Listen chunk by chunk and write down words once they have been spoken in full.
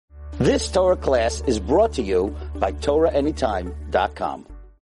This Torah class is brought to you by TorahAnytime.com.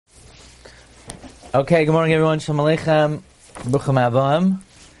 Okay, good morning everyone. Shalom Aleichem. Bruchim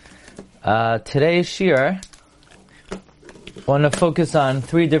Haba. Today's shiur, I want to focus on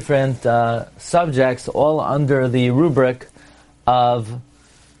three different subjects, all under the rubric of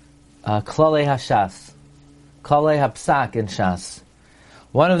Klalei HaShas, Klalei HaPsak in Shas.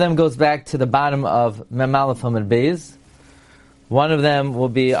 One of them goes back to the bottom of Mem Aleph Amud Beis. One of them will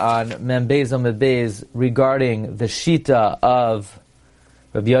be on Mem Beis Amud Beis regarding the Shita of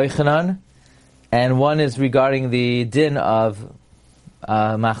Rabbi Yochanan, and one is regarding the din of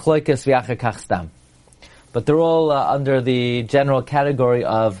Machloikes V'Achar Kach Stam. But they're all under the general category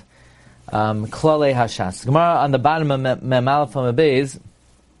of Klalei HaShas. Gemara on the bottom of Mem Aleph Amud Beis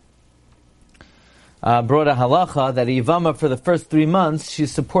brought a halacha that Yivama for the first 3 months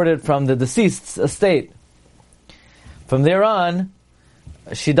she's supported from the deceased's estate. From there on,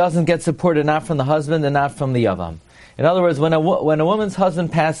 she doesn't get supported not from the husband and not from the Yavam. In other words, when a woman's husband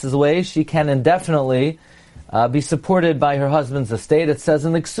passes away, she can indefinitely be supported by her husband's estate. It says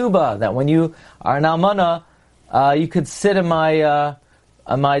in the Ksuba that when you are an almana, you could sit in my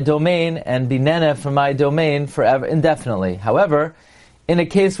domain and be nene from my domain forever, indefinitely. However, in a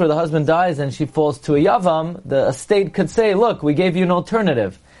case where the husband dies and she falls to a Yavam, the estate could say, look, we gave you an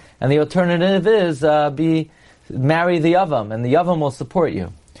alternative. And the alternative is marry the Yavam, and the Yavam will support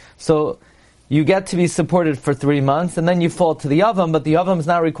you. So you get to be supported for 3 months, and then you fall to the Yavam, but the Yavam is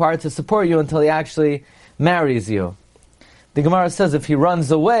not required to support you until he actually marries you. The Gemara says if he runs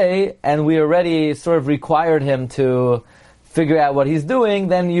away, and we already sort of required him to figure out what he's doing,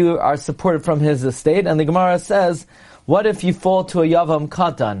 then you are supported from his estate. And the Gemara says, what if you fall to a Yavam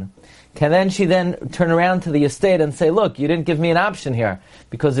Katan? Can she then turn around to the estate and say, look, you didn't give me an option here,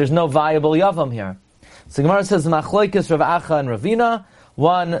 because there's no viable Yavam here. So Gemara says, Machloikes Rav Acha and Ravina.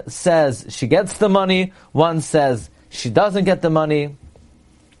 One says she gets the money, one says she doesn't get the money.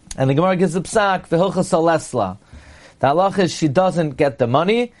 And the Gemara gives a psak, V'hilchas Lesla. The halach is she doesn't get the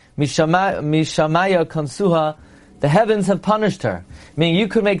money, Mishamaya Kansuha. The heavens have punished her. Meaning you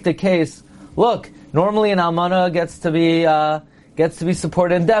could make the case, look, normally an almana gets to be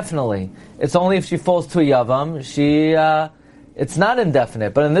supported indefinitely. It's only if she falls to a Yavam, it's not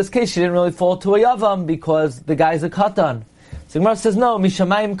indefinite, but in this case she didn't really fall to a Yavam because the guy's a Katan. So Gemara says, no,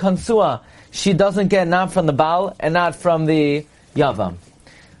 Mishamayim Kansua. She doesn't get not from the Baal and not from the Yavam.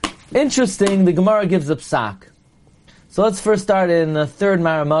 Interesting, the Gemara gives a psak. So let's first start in the third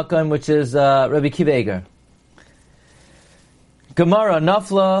Maramakam, which is Rabbi Kiva Eger. Gemara,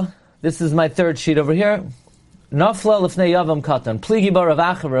 Nafla, this is my third sheet over here. Nafla lefnei Yavam Katan. Pligi bar Rav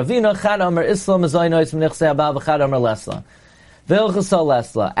Acha Ravina, Chad Amar Islam, Zaynois Menichsei Abal, V'chad Amar Lesla. V'ilchasa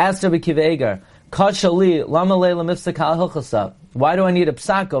Lesla. Ask Rabbi Kiva Eger, Kachali, Lama Leila Mifsak HaHilchasa. Why do I need a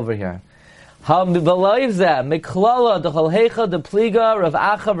psak over here? Ha Mibalayvzeh, Miklala, Dechalhecha, Depliga, Rav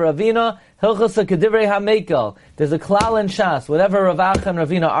Acha, Ravina, Hilchasa Kedivrei HaMekel. There's a klal in Shas. Whenever Rav Acha and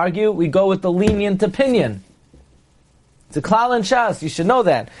Ravina argue, we go with the lenient opinion. It's a klal in Shas. You should know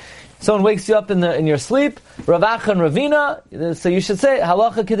that. Someone wakes you up in your sleep, Rav Acha and Ravina, so you should say,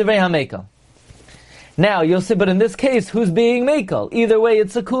 Halacha Kedivrei HaMekel. Now, you'll say, but in this case, who's being Mekel? Either way,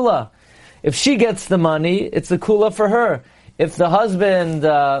 it's a kula. If she gets the money, it's a kula for her. If the husband,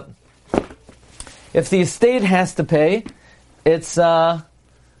 if the estate has to pay, it's, in other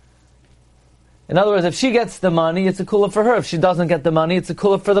words, if she gets the money, it's a kula for her. If she doesn't get the money, it's a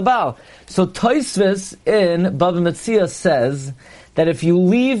kula for the Baal. So Tosfos in Bava Metzia says that if you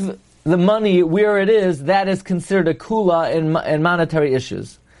leave the money where it is, that is considered a kula in monetary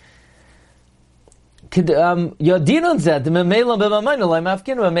issues. We're not going to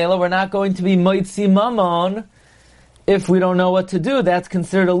be moitzi mamon if we don't know what to do. That's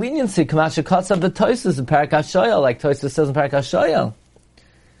considered a leniency. Kamasha Katsav the Tosfos in Parak HaShoyel, like Tosfos says in Parak HaShoyel.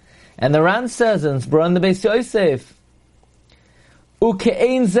 And the Ran says in Zbron the Beis Yosef,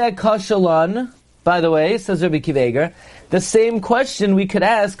 Uke'ein zeh kashalan. By the way, says Rabbi Kiva Eger, the same question we could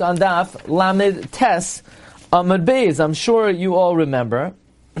ask on Daf Lamed Tes Amud Beis. I'm sure you all remember.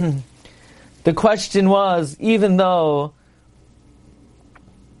 The question was, even though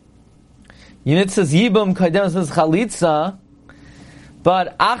Unit says Yibum Kaidem says Chalitza,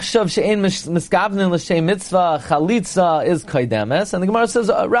 but Achshav She'en Miskavnin L'Shem Mitzvah Chalitza is Kaidemes, and the Gemara says,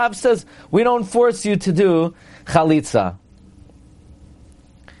 Rav says, we don't force you to do Chalitza.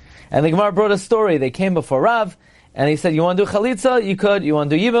 And the Gemara brought a story. They came before Rav, and he said, you want to do Chalitza? You could. You want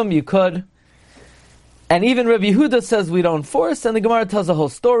to do Yibum? You could. And even Rabbi Yehuda says we don't force, and the Gemara tells a whole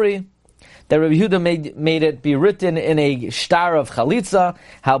story that Rabbi Yehuda made it be written in a shtar of Chalitza,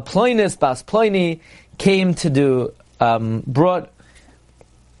 how Ploinis Bas Ploini came to do, brought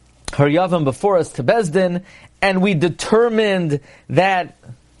her Yavam before us to Bezdin, and we determined that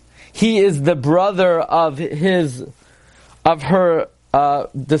he is the brother of her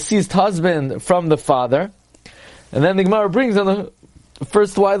deceased husband from the father. And then the Gemara brings on the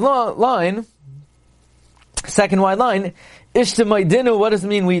first wide line, second wide line, Ishtamoidinu, what does it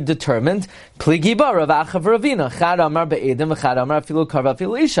mean we determined? Pligiba, Rav Acha v'Ravina, Chad Amar be'edim, Chad Amar afilu karva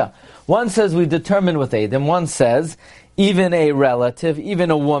afilu isha. One says we determined with Edim, one says even a relative,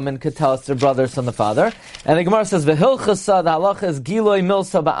 even a woman could tell us their brothers from the father. And the Gemara says, V'hilchasa, the halacha is Giloi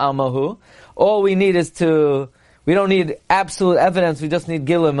milsa ba'almahu. All we need is we don't need absolute evidence, we just need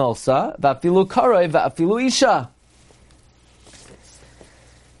Giloi milsa. V'afilu karoi, v'afilu isha.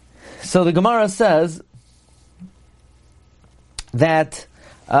 So the Gemara says that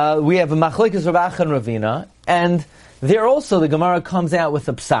we have a machlekes Rav Acha and Ravina, and there also the Gemara comes out with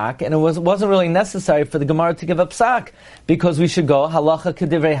a psak, and it wasn't really necessary for the Gemara to give a psak, because we should go halacha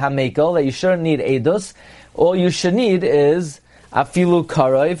kedivrei hamekel, that you shouldn't need edus. All you should need is afilu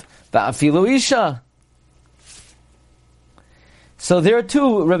karoiv va'afilu isha. So there are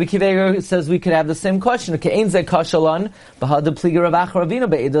two. Rabbi Akiva Eiger says we could have the same question. Why do we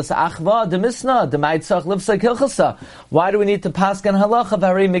need to paskin halacha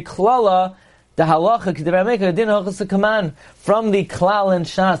v'harei miklala the halacha kaman from the klal and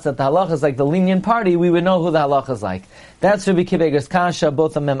shas that the halacha is like the lenient party? We would know who the halacha is like. That's Rabbi Akiva Eiger's kasha,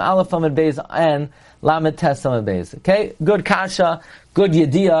 both on Mem Aleph Amud Beis and Lamed Tes Amud Beis. Okay, good kasha, good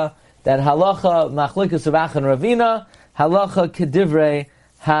yediyah that halacha machlokes Rav Acha and Ravina. Halacha kedivrei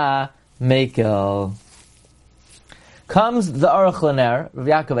ha-mekel. Comes the Aruch LaNer, Rav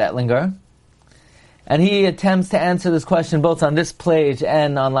Yaakov Ettlinger, and he attempts to answer this question both on this page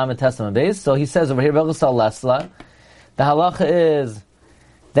and on Lamed Tes Amud Beis. So he says over here, the halacha is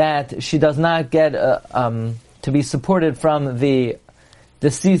that she does not get to be supported from the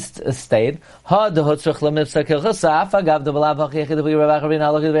deceased estate.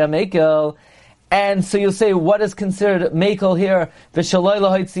 And so you'll say, what is considered mekel here?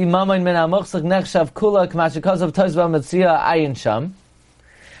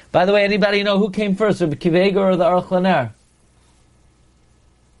 By the way, anybody know who came first, Rabbi Akiva Eiger or the Aruch LaNer?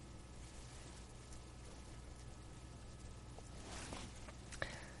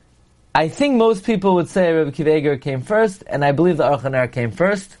 I think most people would say Rabbi Akiva Eiger came first, and I believe the Aruch LaNer came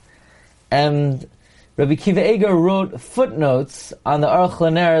first. And Rabbi Akiva Eiger wrote footnotes on the Aruch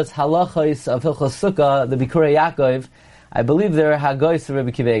LaNer's halachos of Hilchos Sukkah, the Bikurei Yaakov. I believe they're hagois of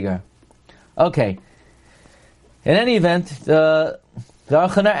Rabbi Akiva Eiger. Okay. In any event, the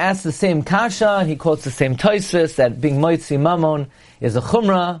Aruch LaNer asks the same kasha, and he quotes the same Tosfos that being moitzi mamon is a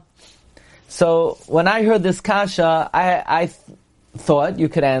chumrah. So when I heard this kasha, I thought you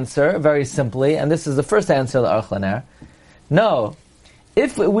could answer very simply, and this is the first answer of the Aruch LaNer. No.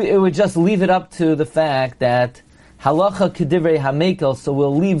 If it would just leave it up to the fact that halacha kedivrei hamekel, so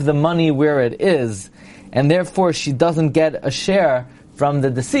we'll leave the money where it is, and therefore she doesn't get a share from the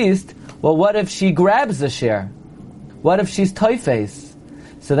deceased, well, what if she grabs the share? What if she's toifes?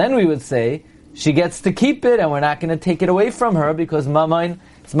 So then we would say, she gets to keep it, and we're not going to take it away from her, because it's maman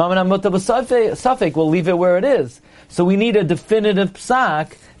amota b'safek, we'll leave it where it is. So we need a definitive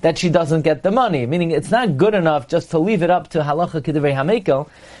psak that she doesn't get the money. Meaning it's not good enough just to leave it up to halacha kedivrei hamekel,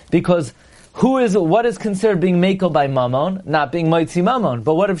 because what is considered being mekel by mamon, not being moitzi mamon.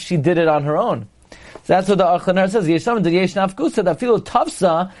 But what if she did it on her own? So that's what the Aruch LaNer says.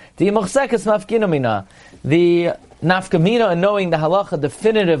 The nafkamina and knowing the halacha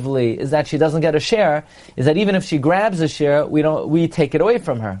definitively is that she doesn't get a share, is that even if she grabs a share, we take it away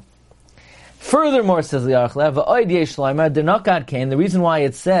from her. Furthermore, says the Aruch LaNer, the reason why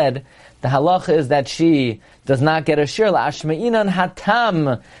it said the halacha is that she does not get a share,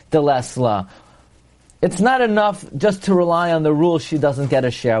 hatam delesla. It's not enough just to rely on the rule she doesn't get a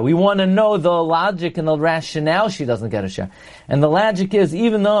share. We want to know the logic and the rationale she doesn't get a share. And the logic is,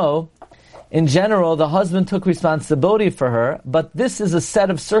 even though in general the husband took responsibility for her, but this is a set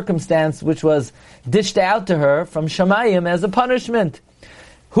of circumstance which was dished out to her from Shamayim as a punishment.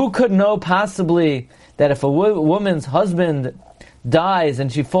 Who could know possibly that if a woman's husband dies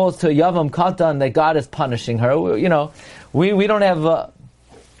and she falls to a Yavam Katan, that God is punishing her? We don't have,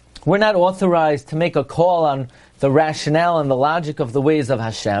 we're not authorized to make a call on the rationale and the logic of the ways of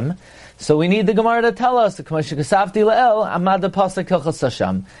Hashem. So we need the Gemara to tell us,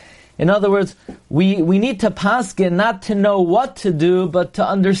 in other words, we need to paskin not to know what to do, but to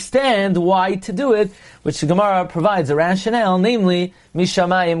understand why to do it, which the Gemara provides a rationale, namely,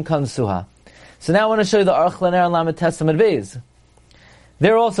 Mishamayim Kansuha. So now I want to show you the Aruch LaNer and Lamed Tes Amud Beis.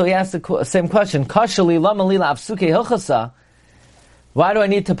 There also he asked the same question, Kashali Lama Lila Apsuke Hilchasa. Why do I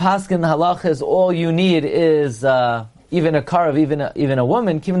need to paskin the halachas? All you need is even a karav, even a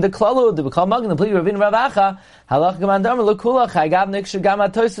woman. Even the klalu, the b'kal magna, the Ravin Ravacha, halach gamandam lekulach, hagav niksha gama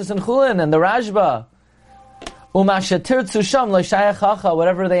toisus and chulin and the Rashba. Umashatir tzusham l'shayachacha.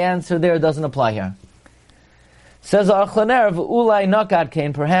 Whatever they answer there doesn't apply here. Says Achlaner ulai nakat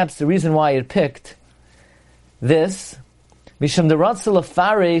kain. Perhaps the reason why it picked this mishum the ratzal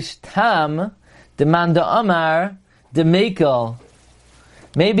farish tam demanda amar demekel.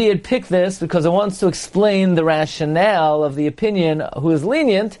 Maybe it picked this because it wants to explain the rationale of the opinion who is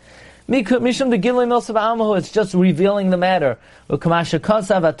lenient. Mishum the gilui milsav amahu. It's just revealing the matter. Ukamasha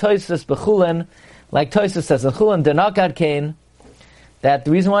kasav atoisus b'chulen, like Toisus says in Chulen denakad kain. That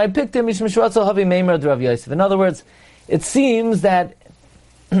the reason why I picked him mishum shratzal havi meimer de Rav Yosef. In other words, it seems that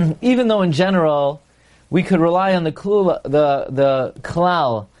even though in general we could rely on the klal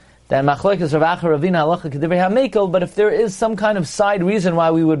that machlokes Rav Acha Ravina halacha k'divrei hamekel, but if there is some kind of side reason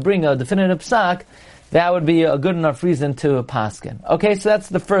why we would bring a definitive psak, that would be a good enough reason to paskin. Okay, so that's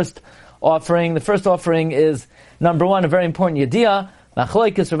the first offering. The first offering is, number one, a very important yediyah.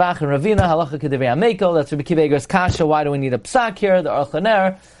 Machlokes Rav Acha Ravina halacha k'divrei hamekel. That's Rabbi Kiva Eiger's kasha. Why do we need a psak here? The Aruch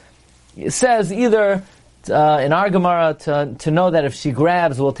LaNer says either in our Gemara to know that if she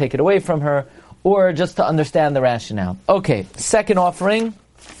grabs, we'll take it away from her, or just to understand the rationale. Okay, second offering.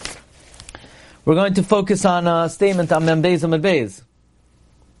 We're going to focus on a statement on Mem Beis Amud Beis.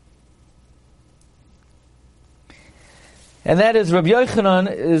 And that is, Rabbi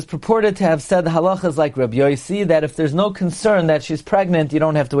Yochanan is purported to have said the halachas like Rabbi Yossi, that if there's no concern that she's pregnant, you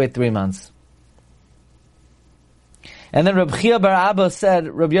don't have to wait 3 months. And then Rabbi Chia bar Abba said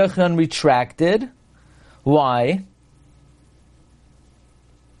Rabbi Yochanan retracted. Why?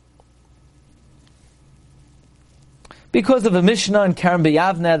 Because of a Mishnah in Karen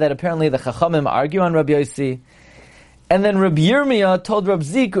B'Yavneh that apparently the Chachamim argue on Rabbi Yossi. And then Rabbi Yirmiyah told Rabbi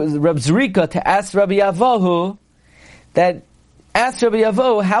Zrika to ask Rabbi Yavahu, that asked Rabbi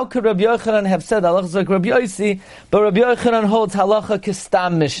Yavahu, how could Rabbi Yochanan have said halachas like Rabbi Yossi, but Rabbi Yochanan holds halacha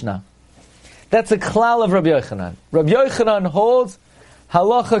kistam Mishnah. That's a klal of Rabbi Yochanan. Rabbi Yochanan holds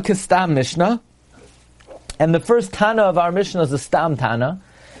halacha kistam Mishnah, and the first Tana of our Mishnah is a stam Tana,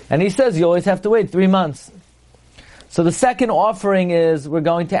 and he says you always have to wait 3 months. So the second offering is, we're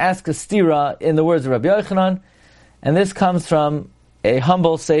going to ask a stira in the words of Rabbi Yochanan, and this comes from a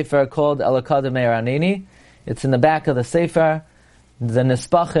humble sefer called Elokad Meir Anini. It's in the back of the sefer, the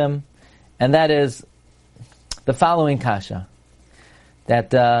Nispachim, and that is the following kasha. That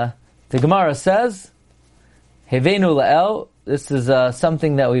the Gemara says, Hevenu la'el, this is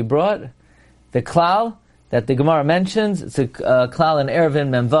something that we brought, the klal, that the Gemara mentions, it's a klal in Eruvin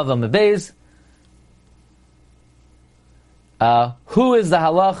Memvav Amud Beis. Who is the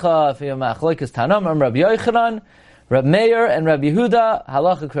halacha? Machlokes Tanam, Rabbi Yochanan, Rabbi Meir, and Rabbi Yehuda,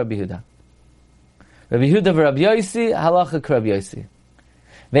 halacha Rabbi Yehuda. Rabbi Yehuda v'Rabbi Yossi, halacha Rabbi Yossi.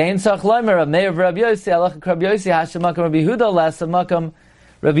 Ve'ein tzarich lomer, Rabbi Meir v'Rabbi Yossi, halacha Rabbi Yossi, hashem makam Rabbi Yehuda, lasa makam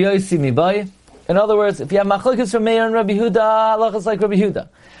Rabbi Yossi mibai. In other words, if you have machlokes from Meir and Rabbi Yehuda, halacha is like Rabbi Yehuda.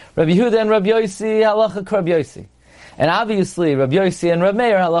 Rabbi Yehuda and Rabbi Yossi, halacha Rabbi Yossi. And obviously, Rabbi Yossi and Rabbi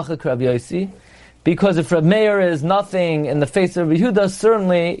Meir, halacha Rabbi Yossi. Because if Rabbi Meir is nothing in the face of Rabbi Yehuda,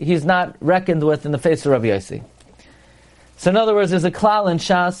 certainly he's not reckoned with in the face of Rabbi Yossi. So in other words, there's a klal in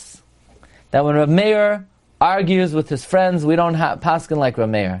Shas that when Rabbi Meir argues with his friends, we don't have paskin like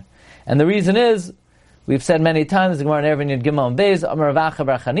Rabbi Meir. And the reason is, we've said many times, the Gemara in Eruvin Yud Gimel Beis, Amar Rav Acha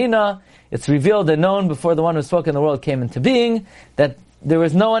bar Chanina, it's revealed and known before the one who spoke in the world came into being, that there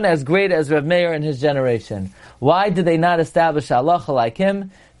was no one as great as Rabbi Meir in his generation. Why did they not establish halacha like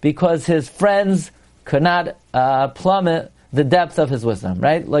him? Because his friends could not plummet the depth of his wisdom,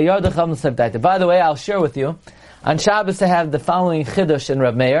 right? By the way, I'll share with you, on Shabbos I have the following chiddush in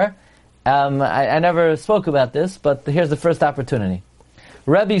Rabbi Meir. I never spoke about this, but here's the first opportunity.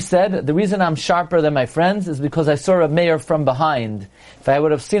 Rebbe said, the reason I'm sharper than my friends is because I saw Rabbi Meir from behind. If I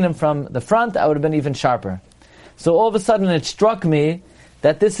would have seen him from the front, I would have been even sharper. So all of a sudden it struck me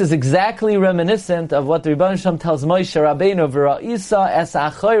that this is exactly reminiscent of what the Rebbeinu Shalom tells Moshe Rabbeinu, V'ra'isa es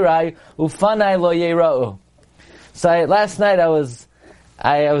achorai ufanai lo yera'u. So last night I was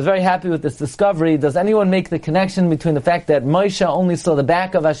very happy with this discovery. Does anyone make the connection between the fact that Moshe only saw the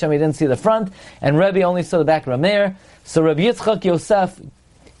back of Hashem, he didn't see the front, and Rebbe only saw the back of Rabbi Meir? So Rabbi Yitzchak Yosef,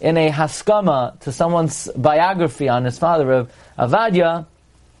 in a haskama to someone's biography on his father, Rav Avadia,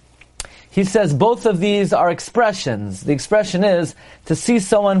 he says both of these are expressions. The expression is, to see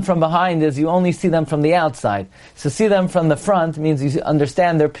someone from behind is you only see them from the outside. To see them from the front means you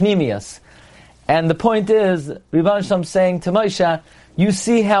understand their pnimius. And the point is, Rebbeinu Shalom saying to Moshe, you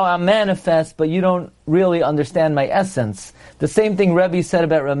see how I'm manifest, but you don't really understand my essence. the same thing Rebbe said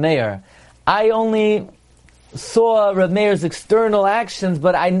about Rav Meir. I only saw Rav Meir's external actions,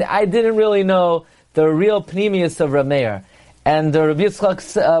 but I didn't really know the real pneumius of Rav Meir. And Rabbi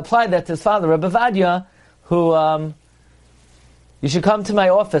Yitzchak applied that to his father, Rabbi Vadia, who, you should come to my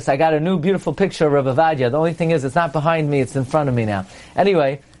office. I got a new beautiful picture of Rabbi Vadia. The only thing is, it's not behind me, it's in front of me now.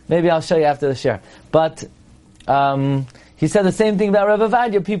 Anyway, maybe I'll show you after the share. But, he said the same thing about Rabbi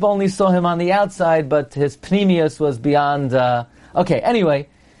Vadia. People only saw him on the outside, but his pneumius was beyond, okay, anyway.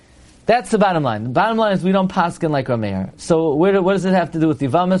 That's the bottom line. The bottom line is we don't paskin like Rav Meir. So what does it have to do with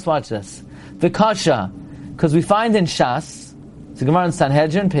Yivamis? Watch this. The Kasha, because we find in Shas, it's a Gemara in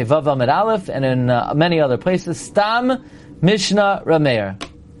Sanhedrin, Pevav Amid Aleph, and in many other places, Stam Mishnah Rav Meir.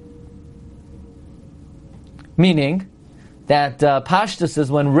 Meaning that Pashtus is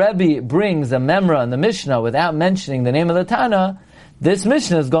when Rebbe brings a memra in the Mishnah without mentioning the name of the Tana, this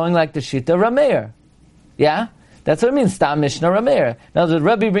Mishnah is going like the Shita Rav Meir. Yeah? That's what it means, Stam Mishnah Rav Meir. Now, the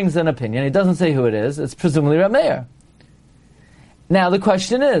Rebbe brings an opinion. He doesn't say who it is. It's presumably Rav Meir. Now, the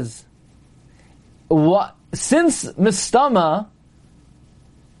question is, since Mistama,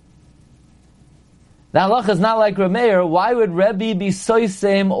 the halacha is not like Rav Meir, why would Rebbe be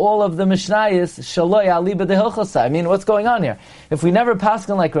soisem all of the Mishnayos Shaloi Aliba de Hilchosai? I mean, what's going on here? If we never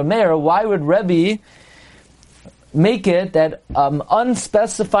paskin like Rav Meir, why would Rebbe make it that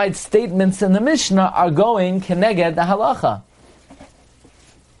unspecified statements in the Mishnah are going keneged the halacha?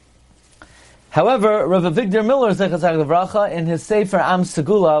 However, Rav Avigdor Miller Zechus HaLevracha in his Sefer Am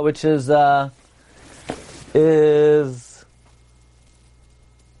Segula, which is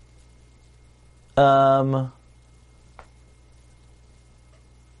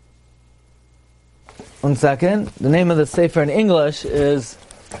one second. The name of the Sefer in English is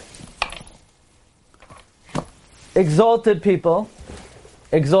Exalted People.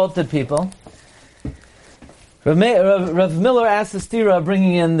 Exalted People. Rav Miller asked the stira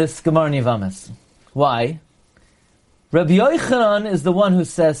bringing in this Gemara Yivamis. Why? Rabbi Yochanan is the one who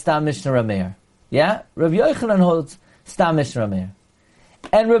says Stam Mishnah Rav Meir. Yeah? Rabbi Yochanan holds Stam Mishnah Rav Meir.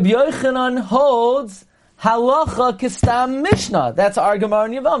 And Rabbi Yochanan holds Halacha Kistam Mishnah. That's our Gemara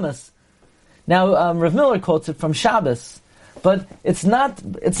Yivamis. Now, Rav Miller quotes it from Shabbos. But it's not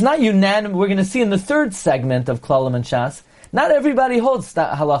unanimous. We're going to see in the third segment of Klalim and Shas, not everybody holds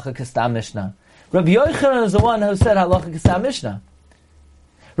Halacha Kistam Mishnah. Rabbi Yochanan is the one who said Halacha Kistam Mishnah.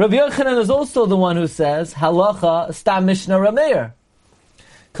 Rabbi Yochanan is also the one who says Halacha Stam Mishnah Rav Meir.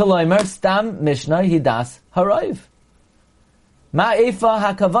 Koloimer Stam Mishnah Hidas Harayv. Ma'efa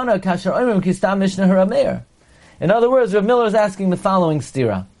hakavana kasher oimrim Kistam Mishnah Rav Meir. In other words, Rav Miller is asking the following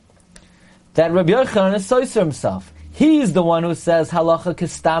stira. That Rabbi Yochanan is soiser himself. He's the one who says Halacha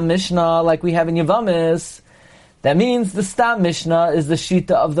Kistam Mishnah like we have in Yivamis. That means the Stam Mishnah is the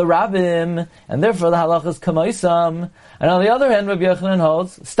Shita of the Rabbim, and therefore the Halacha is Kamaisam. And on the other hand, Rabbi Yochanan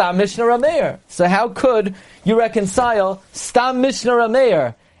holds Stam Mishnah Rav Meir. So how could you reconcile Stam Mishnah Rav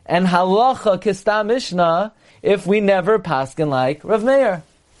Meir and Halacha Kistam Mishnah if we never paskin like Rav Meir?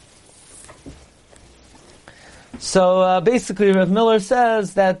 So basically, Rav Miller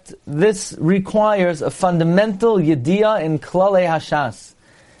says that this requires a fundamental yediyah in Klalei Hashas.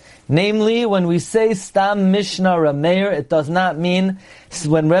 Namely, when we say Stam Mishnah Rav Meir, it does not mean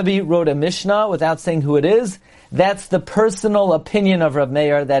when Rebbe wrote a Mishnah without saying who it is. That's the personal opinion of Rav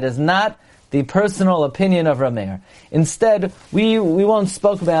Meir. That is not the personal opinion of Rav Meir. Instead, we once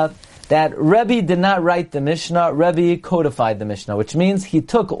spoke about that Rebbe did not write the Mishnah. Rebbe codified the Mishnah, which means he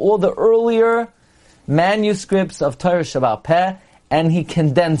took all the earlier manuscripts of Torah Sheba'al Peh and he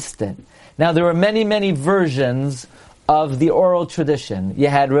condensed it. Now, there were many, many versions of the oral tradition. You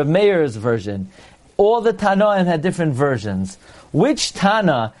had Rav Meir's version. All the Tanoim had different versions. Which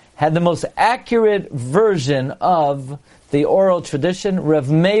Tana had the most accurate version of the oral tradition? Rav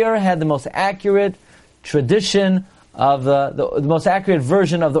Meir had the most accurate tradition of the most accurate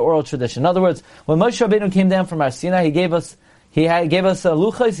version of the oral tradition. In other words, when Moshe Rabbeinu came down from Har Sinai, he gave us a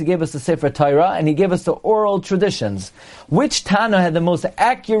luchos, he gave us a Sefer Torah, and he gave us the oral traditions. Which Tana had the most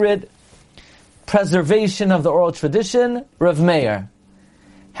accurate preservation of the oral tradition? Rav Meir.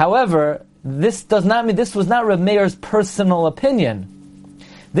 However, this does not mean this was not Rav Meir's personal opinion.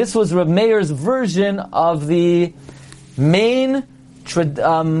 This was Rav Meir's version of the main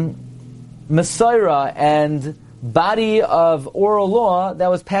Masorah and body of oral law that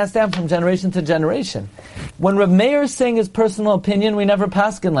was passed down from generation to generation. When Rav Meir is saying his personal opinion, we never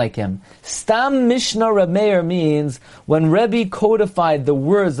paskin like him. Stam Mishnah Rav Meir means when Rebbe codified the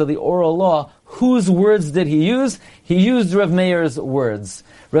words of the oral law, whose words did he use? He used Rav Meir's words.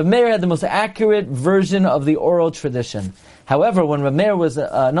 Rav Meir had the most accurate version of the oral tradition. However, when Rav Meir was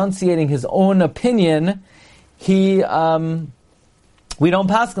enunciating his own opinion, he We don't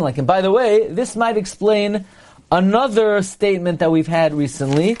paskin like him. By the way, this might explain another statement that we've had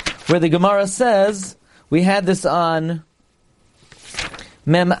recently, where the Gemara says, we had this on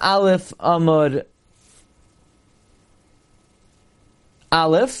Mem Aleph Amud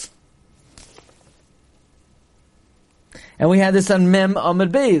Aleph, and we had this on Mem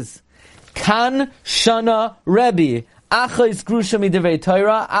Amud Beis. Kan Shana Rebbe, Achos Grusha Midivei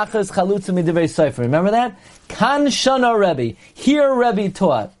Torah, Achos Chalutza Midivei Sefer. Remember that? Kan Shana Rebbe. Here Rebbe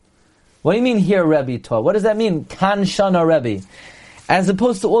taught. What do you mean here Rebbe taught? What does that mean? Kan Shana Rebbe. As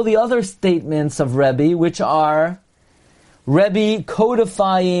opposed to all the other statements of Rebbe, which are Rebbe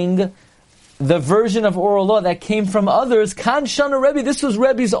codifying the version of oral law that came from others. Kan Shana Rebbe, this was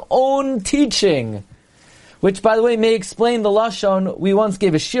Rebbe's own teaching. Which, by the way, may explain the Lashon. We once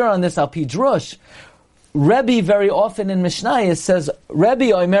gave a shir on this, Al Pi Drush. Rebbe very often in Mishnayos says,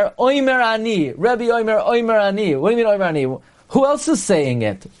 Rebbe Omer, Omer Ani. Rebbe Omer, Omer Ani. What do you mean Omer Ani? Who else is saying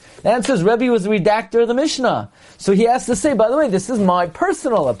it? The answer is Rebbe was the redactor of the Mishnah. So he has to say, by the way, this is my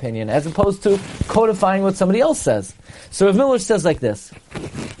personal opinion, as opposed to codifying what somebody else says. So Rav Miller says like this.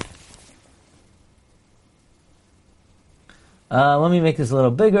 Let me make this a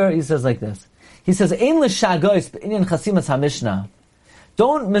little bigger. He says like this. He says, Ein l'shagois b'inyan chasimas ha-Mishnah.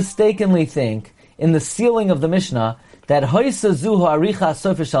 Don't mistakenly think in the sealing of the Mishnah that hoisa zuhu aricha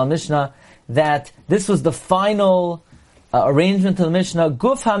sofer shal Mishnah, that this was the final arrangement of the Mishnah.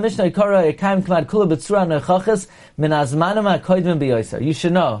 Guf ha-Mishnah yikara yekayim k'mad kula b'tzura nechachas min azmanim ha-koidvim b'yoyser. You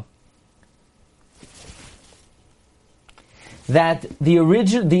should know that the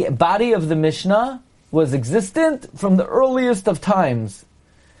body of the Mishnah was existent from the earliest of times.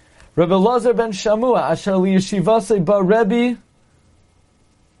 Rabbi Lazar ben Shamua, asher li yeshivasei ba Rebbe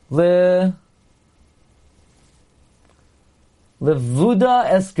levuda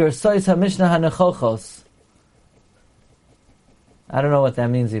es gersais ha-Mishnah ha-nechochos. I don't know what that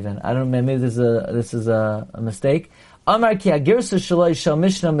means even. I don't know, maybe this is a mistake. Amar ki ha-gersa shaloi shal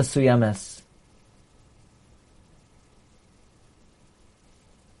Mishnah mesuyames.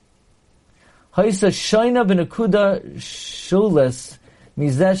 Haisa shoyna b'nekuda shules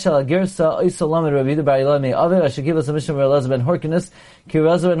mizeh shal gersa oisa lamed Rabbi Yehuda bar Ilah me'aver asher give us a Mishnah Rabbi Elazar ben Horkinus ki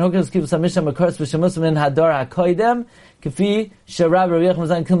Rabbi Elazar ben Horkinus give us a Mishnah mekars v'shemus min hadar ha'koidem k'fi sherab Rabbi Yechon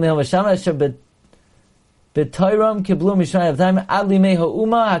zayin kil meham v'shama asher b'toyram kiblu mishnah avtaim ad limei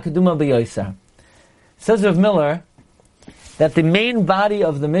ha'uma ha'keduma b'yoyser. Says Rav Miller that the main body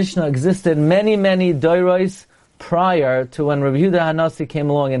of the Mishnah existed many doiros prior to when Rabbi Yehuda HaNasi came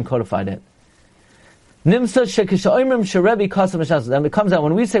along and codified it. Nimsa shekishaoimrim sheRebbe kasam mishnayos. Then it comes out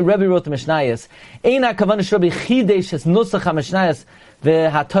when we say Rebbe wrote the Mishnayos. Eina kavanah sheRebbe chidesh es nusach haMishnayos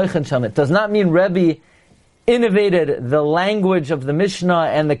v'hatoichen sham. It does not mean Rebbe innovated the language of the Mishnah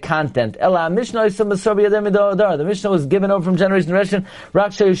and the content. Ela Mishnah is masor b'yadei midor adar. The Mishnah was given over from generation to generation.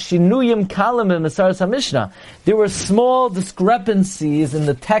 Rak shinuyim kalim in Masaras HaMishnah. There were small discrepancies in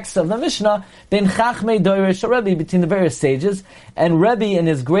the text of the Mishnah ben chachmei doiresh Rebbe, between the various sages, and Rebbe, in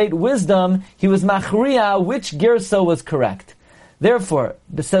his great wisdom, he was machriya which gersa was correct. Therefore,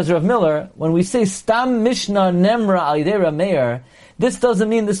 says Rav Miller, when we say stam Mishnah nemra al yidei Rav Meir, this doesn't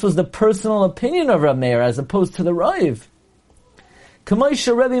mean this was the personal opinion of Rav Meir as opposed to the Rav. It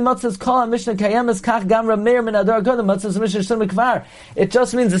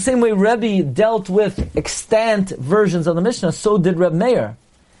just means the same way Rebbe dealt with extant versions of the Mishnah, so did Rav Meir.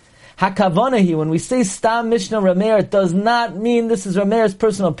 Hakavanahi, when we say Stam Mishnah Rav Meir, it does not mean this is Rav Meir's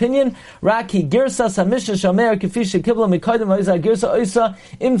personal opinion. Raki Girsas HaMishnah Shameir Kefi Shekibla Mikaidim Ha'izah Girsa Oisa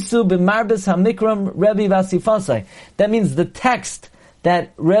Imsu B'Marbis HaMikram Rebbe Vasifasai. That means the text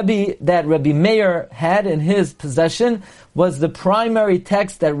that Rebbe Meir had in his possession was the primary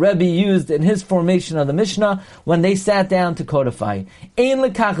text that Rebbe used in his formation of the Mishnah when they sat down to codify. Ein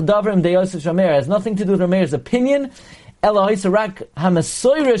lekach davrim de Yosef Shameir. It has nothing to do with Rav Meir's opinion. But rather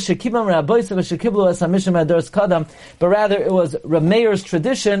it was Rav Meir's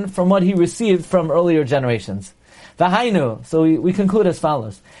tradition from what he received from earlier generations. V'hainu, so we conclude as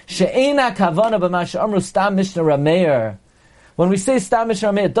follows. She'ena kavana b'ma she'amru stam Mishnah Rav Meir. When we say stam Mishnah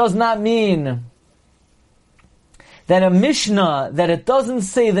Rav Meir, it does not mean that a Mishnah, that it doesn't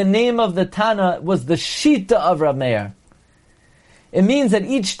say the name of the Tana was the Shita of Rav Meir. It means that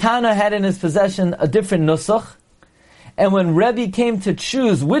each Tana had in his possession a different nusach, and when Rebbe came to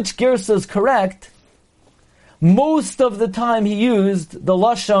choose which gersa is correct, most of the time he used the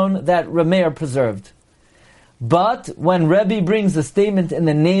lashon that Rav Meir preserved. But when Rebbe brings a statement in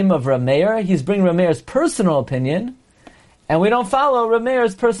the name of Rav Meir, he's bringing Rav Meir's personal opinion, and we don't follow Rav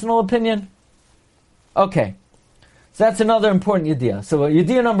Meir's personal opinion. Okay, so that's another important yediyah. So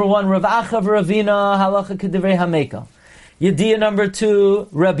yediyah number one, Rav Acha v'Ravina halacha k'divrei hamekel. Yediyah number 2,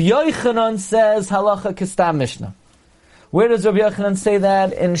 Rabbi Yochanan says halacha kistam Mishnah. Where does Rabbi Yochanan say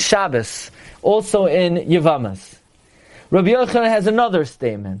that? In Shabbos, also in Yevamas. Rabbi Yochanan has another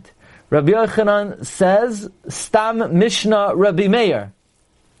statement. Rabbi Yochanan says stam Mishnah Rabbi Meir.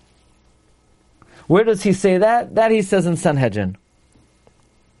 Where does he say that? That he says in Sanhedrin.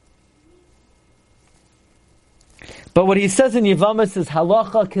 But what he says in Yevamas is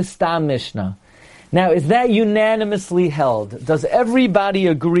halacha kistam Mishnah. Now, is that unanimously held? Does everybody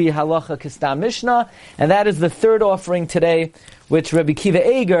agree halacha kistam Mishnah? And that is the third offering today, which Rabbi Kiva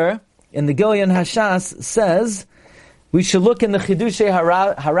Eger in the Gilyon Hashas says we should look in the Chidushei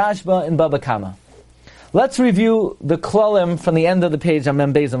Harashba in Baba Kama. Let's review the klalim from the end of the page on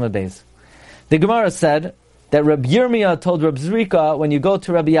Mem Beis Amud Beis. The Gemara said that Rabbi Yirmiyah told Rabbi Zrika, when you go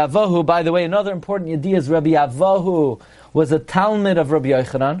to Rabbi Yavahu, by the way, another important idea is Rabbi Yavahu was a Talmud of Rabbi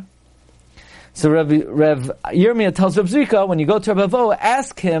Yochanan. So Rav Yirmiyah tells Rabbi Zrika, when you go to Rabbi Yavahu,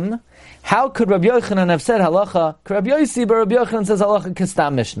 ask him, how could Rabbi Yochanan have said halacha Rabbi Yosi, but Rabbi Yochanan says halacha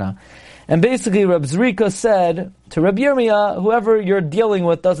kistam Mishnah? And basically Rabbi Zrika said to Rabbi Yirmiyah, whoever you're dealing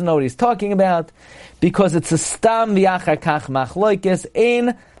with doesn't know what he's talking about, because it's a stam v'achar kach machloikis,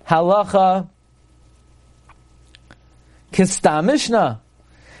 ein halacha kistam Mishnah.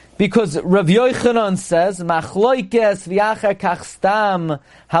 Because Rav Yochanan says, machloikes v'achar kach stam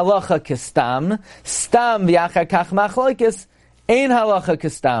halacha kistam, stam v'achar kach machloikes, ein halacha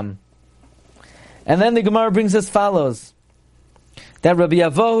kistam. And then the Gemara brings as follows, that Rabbi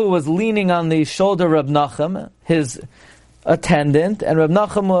Yavohu was leaning on the shoulder of Reb Nachum, his attendant, and Reb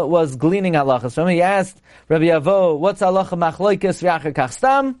Nachum was gleaning halachas from him. He asked Rabbi Yavohu, what's halacha machloikes v'achar kach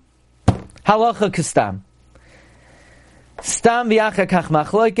stam? Halacha kistam. Stam v'achar kach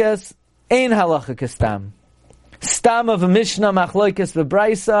machloikes, ein halacha kistam. Stam of a Mishnah, machloikes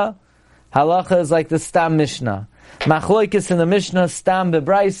v'braisa, halacha is like the stam Mishnah. Machloikes in the Mishnah, stam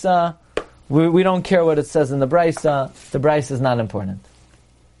v'braisa, we don't care what it says in the braisa. The braisa is not important.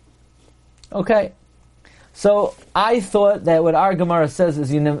 Okay. So, I thought that what our Gemara says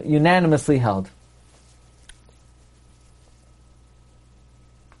is unanimously held.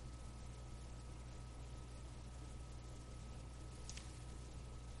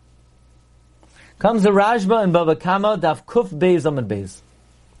 Comes the Rashba in Bava Kama, Daf Kuf Beis Amud Beis.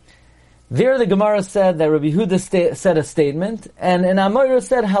 There the Gemara said that Rabbi Yehuda said a statement, and in Amoira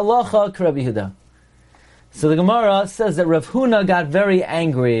said halacha Rabbi Yehuda. So the Gemara says that Rav Huna got very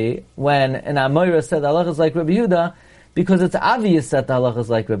angry when in Amoira said halacha is like Rabbi Yehuda, because it's obvious that the halacha is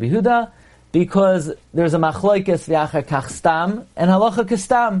like Rabbi Yehuda, because there's a machloikes v'achar kach stam and halacha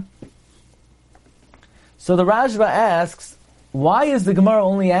kistam. So the Rashba asks, why is the Gemara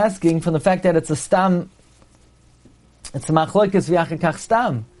only asking from the fact that it's a stam, it's a machloikes v'achar kach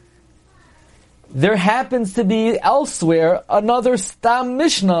stam? There happens to be elsewhere another stam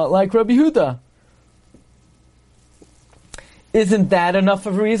Mishnah like Rabbi Yehuda. Isn't that enough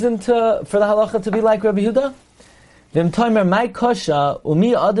of a reason for the halacha to be like Rabbi Yehuda? V'im toimer mai kosha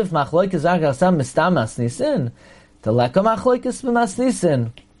umi adif machloikes v'achar stam mistam masnisin teleka machloikes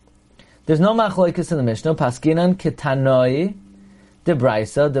b'masnisin. There's no machloikes in the Mishnah. Paskinan ketanoi de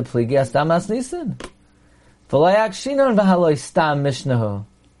braisa de pligi astam masnisin. V'lo yakshinon v'haloi stam Mishnah.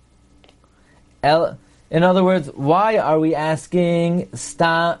 In other words, why are we asking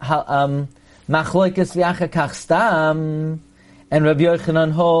machloikes v'achar kach stam, and Rabbi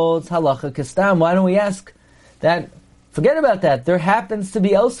Yochanan holds halacha kistam? Why don't we ask that? Forget about that. There happens to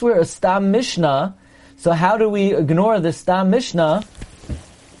be elsewhere a stam Mishnah. So how do we ignore the stam Mishnah?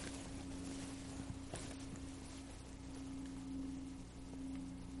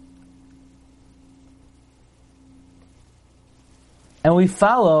 And we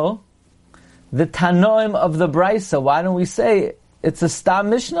follow the Tanoim of the Braisa. Why don't we say it's a stam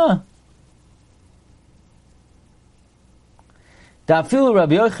Mishnah? Dafilu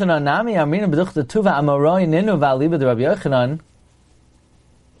Rabbi Yochanan nami amrina b'duchta tuva amoroi ninu v'aliba de Rabbi Yochanan.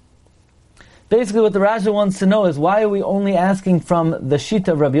 Basically, what the Rashi wants to know is, why are we only asking from the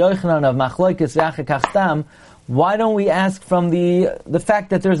shita of Rabbi Yochanan of machloikes v'achar kach stam? Why don't we ask from the fact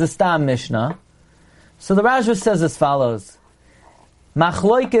that there's a stam Mishnah? So the Rashi says as follows.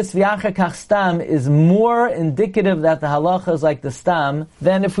 Machloikes v'achar kach stam is more indicative that the halacha is like the stam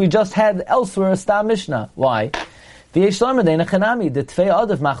than if we just had elsewhere a stam Mishnah. Why? V'yesh lomer deina chanami the tvei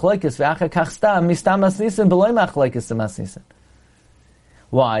adif machloikes v'achar kach stam mistam masnisin b'loy machloikes masnisin.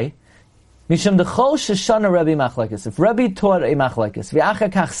 Why? Mishum dechol sheshana Rebbe machloikes. If Rebbe taught a machloikes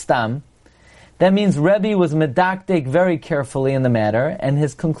v'achar kach stam, that means Rebbe was medaktik very carefully in the matter, and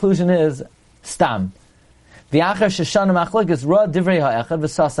his conclusion is stam. V'achar sheshana machlokes ra divrei ha'echad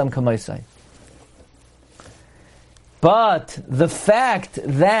v'sasam kamoisai. But the fact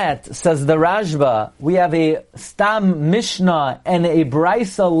that, says the Rashba, we have a Stam Mishnah and a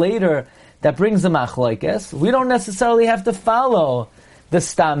Braisa later that brings a Machlokes, we don't necessarily have to follow the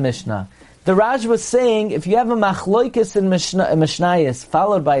Stam Mishnah. The Rashba is saying, if you have a Machlokes in Mishnayos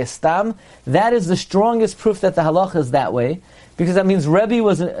followed by a Stam, that is the strongest proof that the halacha is that way, because that means Rebbe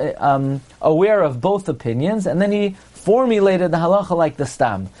was aware of both opinions, and then he formulated the halacha like the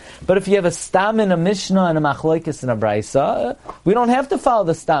Stam. But if you have a Stam in a Mishnah and a Machlokes in a Braisa, we don't have to follow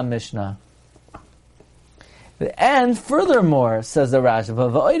the Stam Mishnah. And furthermore, says the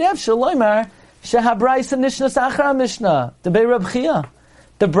Rashba,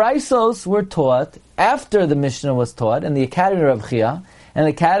 the Braisos were taught after the Mishnah was taught in the Academy of Reb Chia and the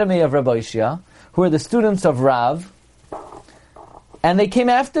Academy of Reb Oshia, who were the students of Rav, and they came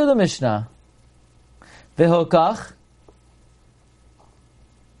after the Mishnah. V'hokach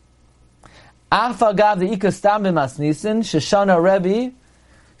Af agav the ikastam b'masnisin sheshana Rebbe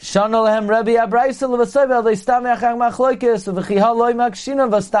shana lehem Rebbe abraisa levasoy v'aleistam yachang machlokes v'chiha loy makshina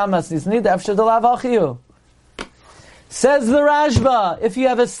v'stam masnisni d'afshad alav achiyu. Says the Rashba, if you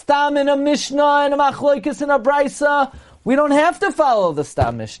have a Stam in a Mishnah and a Machlokes in a Braisa, we don't have to follow the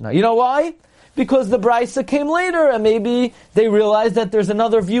Stam Mishnah. You know why? Because the Braisa came later and maybe they realized that there's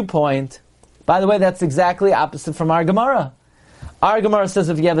another viewpoint. By the way, that's exactly opposite from our Gemara. Our Gemara says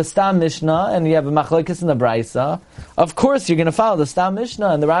if you have a Stam Mishnah and you have a Machlokes in the Braisa, of course you're going to follow the Stam Mishnah.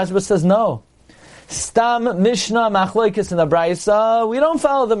 And the Rashba says no. Stam Mishnah, Machlokes in the Braisa, we don't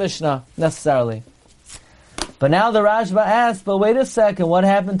follow the Mishnah necessarily. But now the Rashba asks, but wait a second, what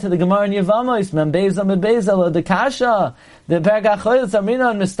happened to the Gemara in Yevamos? Men Beza Med Beza, the Kasha, the Pergachoyes, Amrina,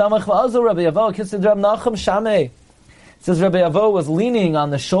 and Mistamach V'Azul, Rabbi Yavo, Kisid Rab Nachum Shameh. It says Rabbi Yavo was leaning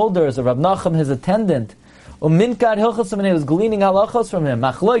on the shoulders of Rab Nachum, his attendant. Uminkad Hilchos, and he was gleaning halachos from him.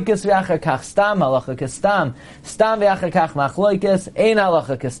 Machloikes v'achar kach stam, halacha kestam. Stam v'achar kach machloikes, ein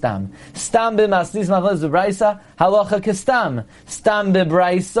halacha kestam. Stam b'masnis machlokes b'braisa, halacha kestam. Stam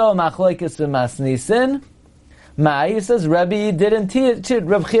b'braiso, machloikes b'masnisin. He says, Rebbe didn't teach it.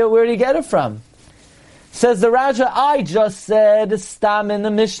 Reb Chia, where did he get it from? Says the Raja, I just said Stam in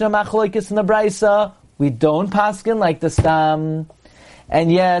the Mishnah, Machlokes in the Braisa. We don't paskin like the Stam.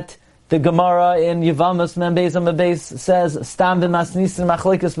 And yet, the Gemara in Yevamos Mem Beis Amud Beis says, Stam b'masnisin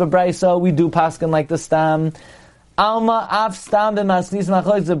Machlokes b'Braisa. We do paskin like the Stam. Alma af Stam b'masnisin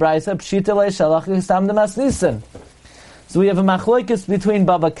Machlokes b'Braisa. Pshita le shalach Stam b'masnisin. So we have a Machlokes between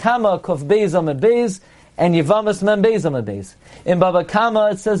Baba Kama, Kof Beis Amud Beis, and Yevamos Mem Beis Amud Beis. In Baba Kama,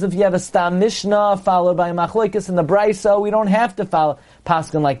 it says if you have a Stam Mishnah followed by a Machlokes in the Braisa, we don't have to follow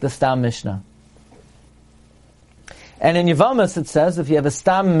paskin like the Stam Mishnah. And in Yevamos, it says if you have a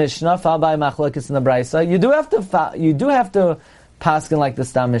Stam Mishnah followed by a Machlokes in the Braisa, you do have to paskin like the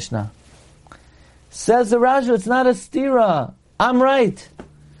Stam Mishnah. Says the Raja, it's not a stira. I'm right.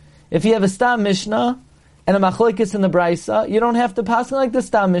 If you have a Stam Mishnah and a Machlokes in the Braisa, you don't have to paskin like the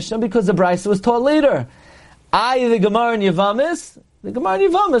Stam Mishnah because the Braisa was taught later. The Gemara in Yevamos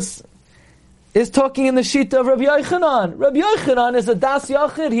is talking in the Shita of Rabbi Yochanan. Rabbi Yochanan is a Das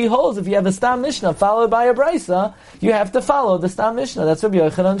Yachid. He holds if you have a Stam Mishnah followed by a Braisa, you have to follow the Stam Mishnah. That's Rabbi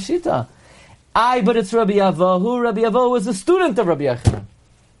Yochanan's Shita. But it's Rabbi Avohu. Rabbi Avohu was a student of Rabbi Yochanan.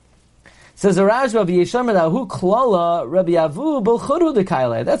 Says the Raj Rabbi Yeshamer Hu Klala Rabbi Avu B'Churu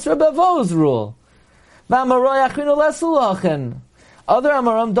Dekailei. That's Rabbi Avohu's rule. V'Amaroi Achinu Lesulachin. Other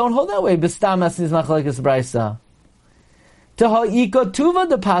Amaram don't hold that way. B'stam asniz machlokes braisa. Teha'ika tuva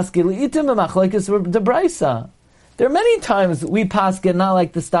de paskil itim b'machlokes de braisa. There are many times we paskin not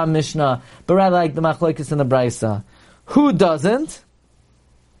like the Stam Mishnah, but rather like the machlokes and the braisa. Who doesn't?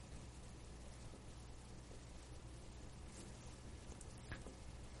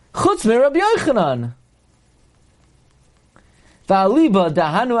 Chutz mi Rabbi Yochanan. Va'aliba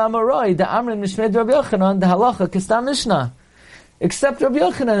dahanu amaroi da'amrin mishmed Rabbi Yochanan da'halacha k'Stam Mishnah. Except Rabbi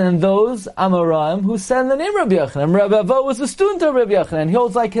Yochanan and those Amoraim who said the name Rabbi Yochanan. Rabbi Avo was a student of Rabbi Yochanan. He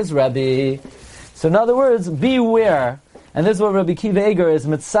holds like his Rebbe. So in other words, beware. And this is what Rabbi Kiva Eger is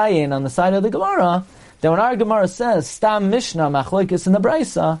mitzayin on the side of the Gemara, that when our Gemara says, Stam Mishnah, Machlokes in the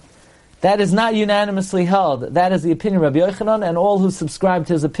Braisa, that is not unanimously held. That is the opinion of Rabbi Yochanan and all who subscribe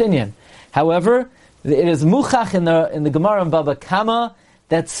to his opinion. However, it is muchach in the Gemara in Baba Kama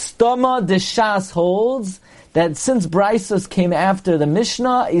that Stoma de Shas holds that since Braisas came after the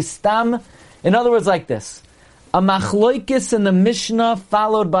Mishnah, is Stam, in other words like this, a Machlokes in the Mishnah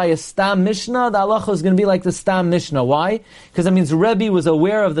followed by a Stam Mishnah, the halacha is going to be like the Stam Mishnah. Why? Because that means Rebbe was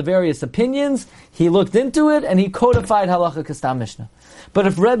aware of the various opinions, he looked into it, and he codified halacha k'Stam Mishnah. But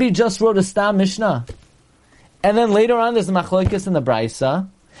if Rebbe just wrote a Stam Mishnah, and then later on there's a Machlokes in the Braisa,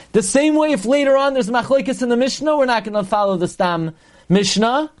 The same way, if later on there's machlokes in the Mishnah, we're not going to follow the Stam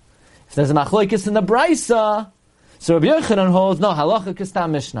Mishnah. If there's a machlokes in the Braisa, so Rabbi Yochanan holds, no, halacha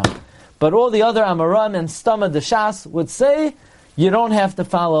kistam Mishnah. But all the other Amoraim and Stama Deshas would say, you don't have to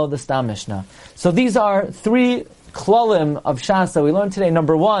follow the Stam Mishnah. So these are three klalim of Shas that we learned today.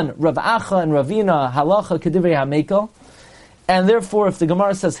 Number one, Rav Acha and Ravina, halacha kedivrei hamekel. And therefore, if the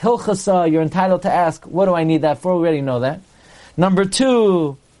Gemara says hilchasa, you're entitled to ask, what do I need that for? We already know that. Number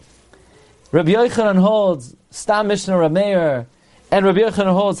two, Rabbi Yochanan holds Stam Mishnah Rav Meir, and Rabbi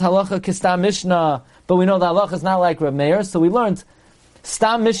Yochanan holds halacha kistam Mishnah, but we know that halacha is not like Rav Meir, so we learned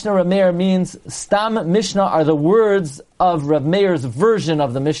Stam Mishnah Rav Meir means Stam Mishnah are the words of Rav Meir's version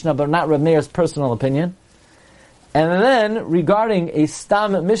of the Mishnah, but not Rav Meir's personal opinion. And then, regarding a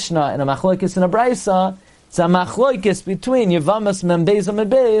Stam Mishnah and a machlokes and a Braisa, it's a machlokes between Yevamas Mem Beis Amud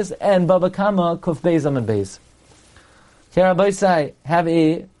Beis and Baba Kama Kuf Beis Amud Beis. Okay, Rabbi Isai, have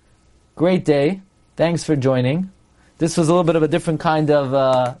a great day. Thanks for joining. This was a little bit of a different kind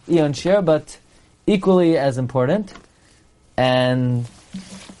of Eon Shir, but equally as important. And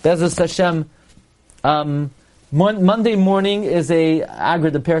Be'ezus Hashem, Monday morning is a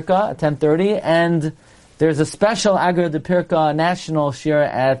Agra de Pirka at 10:30, and there's a special Agra de Pirka national shir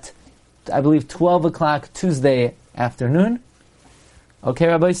at, I believe, 12 o'clock Tuesday afternoon. Okay,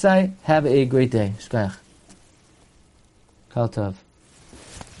 Rabbi Isai, have a great day. Shkach. Kol Tov.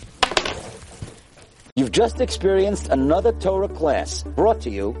 You've just experienced another Torah class brought to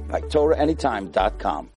you by TorahAnytime.com.